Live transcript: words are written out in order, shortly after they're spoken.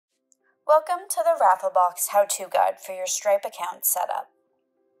Welcome to the Rafflebox How-to guide for your Stripe account setup.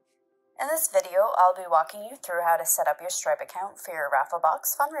 In this video, I'll be walking you through how to set up your Stripe account for your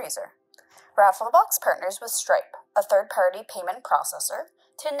Rafflebox fundraiser. Rafflebox partners with Stripe, a third-party payment processor,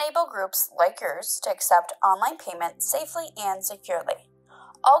 to enable groups like yours to accept online payment safely and securely.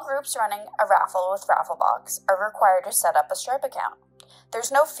 All groups running a raffle with Rafflebox are required to set up a Stripe account.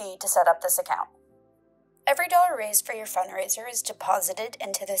 There's no fee to set up this account. Every dollar raised for your fundraiser is deposited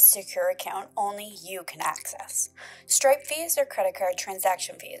into this secure account only you can access. Stripe fees or credit card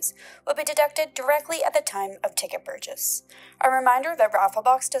transaction fees will be deducted directly at the time of ticket purchase. A reminder that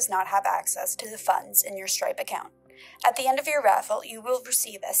Rafflebox does not have access to the funds in your Stripe account. At the end of your raffle, you will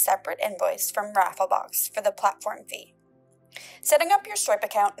receive a separate invoice from Rafflebox for the platform fee. Setting up your Stripe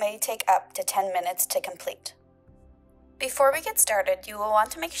account may take up to 10 minutes to complete. Before we get started, you will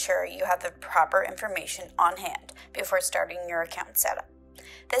want to make sure you have the proper information on hand before starting your account setup.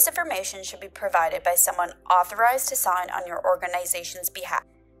 This information should be provided by someone authorized to sign on your organization's behalf.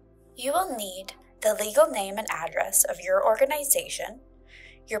 You will need the legal name and address of your organization,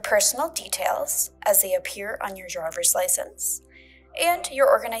 your personal details as they appear on your driver's license, and your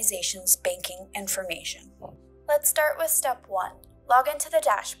organization's banking information. Let's start with step 1. Log into the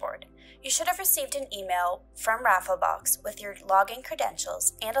dashboard. You should have received an email from Rafflebox with your login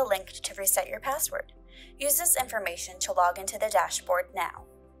credentials and a link to reset your password. Use this information to log into the dashboard now.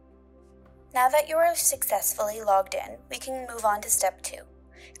 Now that you are successfully logged in, we can move on to step 2.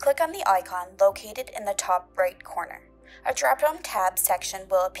 Click on the icon located in the top right corner. A drop-down tab section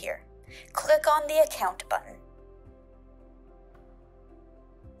will appear. Click on the Account button.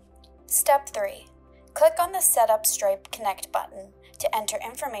 Step 3. Click on the Set Up Stripe Connect button to enter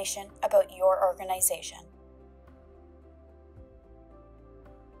information about your organization.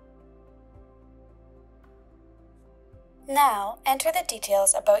 Now, enter the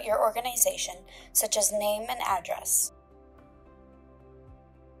details about your organization, such as name and address.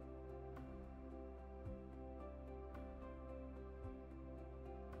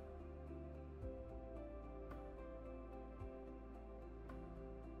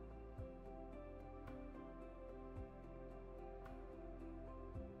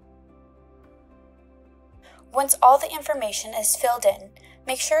 Once all the information is filled in,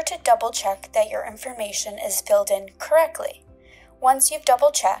 make sure to double-check that your information is filled in correctly. Once you've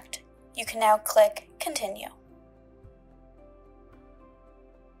double-checked, you can now click Continue.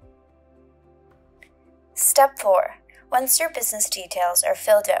 Step 4. Once your business details are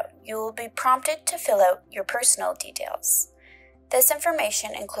filled out, you will be prompted to fill out your personal details. This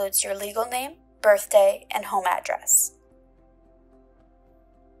information includes your legal name, birthday, and home address.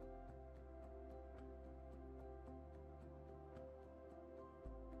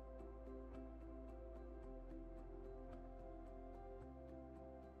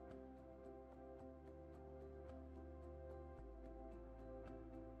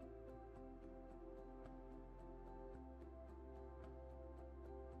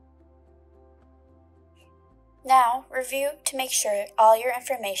 Now, review to make sure all your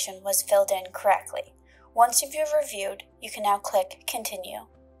information was filled in correctly. Once you've reviewed, you can now click Continue.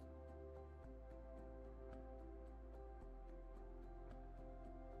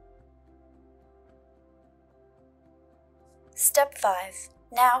 Step 5.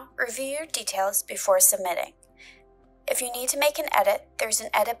 Now, review your details before submitting. If you need to make an edit, there's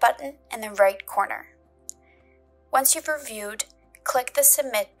an Edit button in the right corner. Once you've reviewed, click the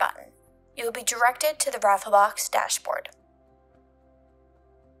Submit button. You will be directed to the Rafflebox dashboard.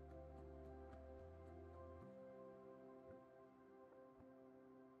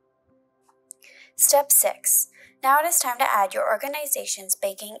 Step 6. Now it is time to add your organization's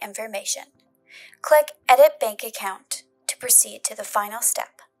banking information. Click Edit Bank Account to proceed to the final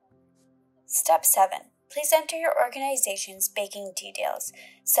step. Step 7. Please enter your organization's banking details,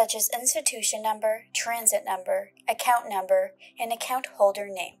 such as institution number, transit number, account number, and account holder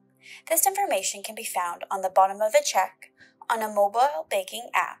name. This information can be found on the bottom of a check, on a mobile banking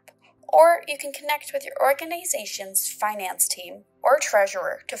app, or you can connect with your organization's finance team or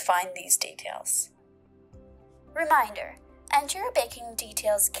treasurer to find these details. Reminder: enter your banking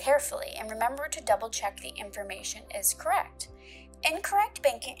details carefully and remember to double-check the information is correct. Incorrect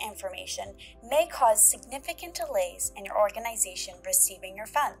banking information may cause significant delays in your organization receiving your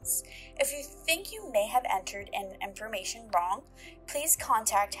funds. If you think you may have entered in information wrong, please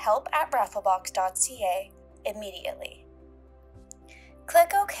contact help@rafflebox.ca immediately.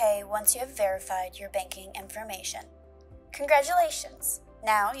 Click OK once you have verified your banking information. Congratulations!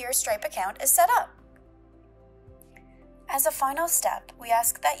 Now your Stripe account is set up. As a final step, we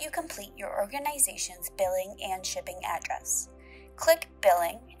ask that you complete your organization's billing and shipping address. Click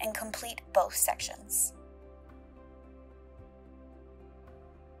Billing and complete both sections.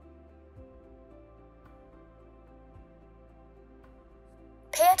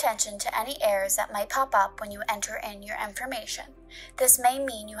 Pay attention to any errors that might pop up when you enter in your information. This may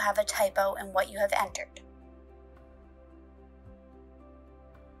mean you have a typo in what you have entered.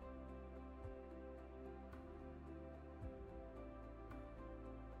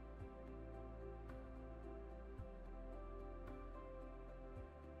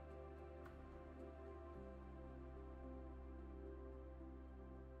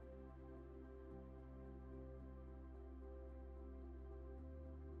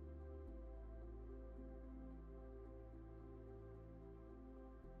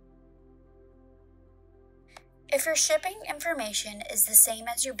 If your shipping information is the same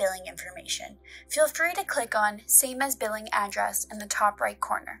as your billing information, feel free to click on Same as Billing Address in the top right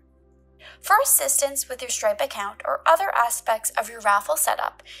corner. For assistance with your Stripe account or other aspects of your raffle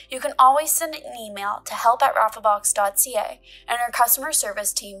setup, you can always send an email to help@rafflebox.ca and our customer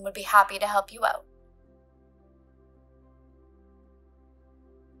service team would be happy to help you out.